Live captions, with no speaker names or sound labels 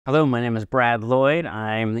Hello, my name is Brad Lloyd.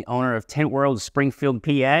 I'm the owner of Tint World Springfield, PA,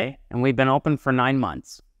 and we've been open for 9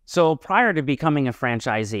 months. So prior to becoming a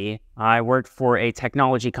franchisee, I worked for a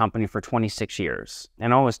technology company for 26 years.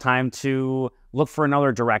 And it was time to look for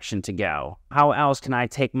another direction to go. How else can I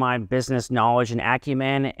take my business knowledge and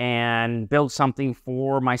acumen and build something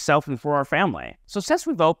for myself and for our family? So since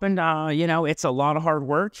we've opened, it's a lot of hard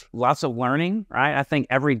work, lots of learning, right? I think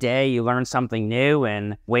every day you learn something new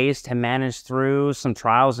and ways to manage through some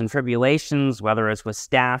trials and tribulations, whether it's with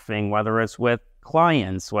staffing, whether it's with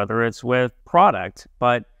clients, whether it's with product.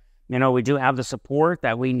 But we do have the support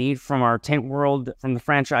that we need from our Tint World, from the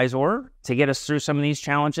franchisor, to get us through some of these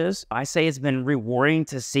challenges. I say it's been rewarding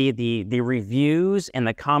to see the reviews and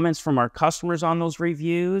the comments from our customers on those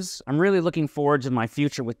reviews. I'm really looking forward to my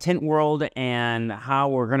future with Tint World and how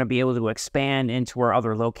we're going to be able to expand into our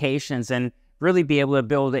other locations and really be able to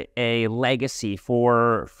build a legacy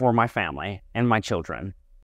for my family and my children.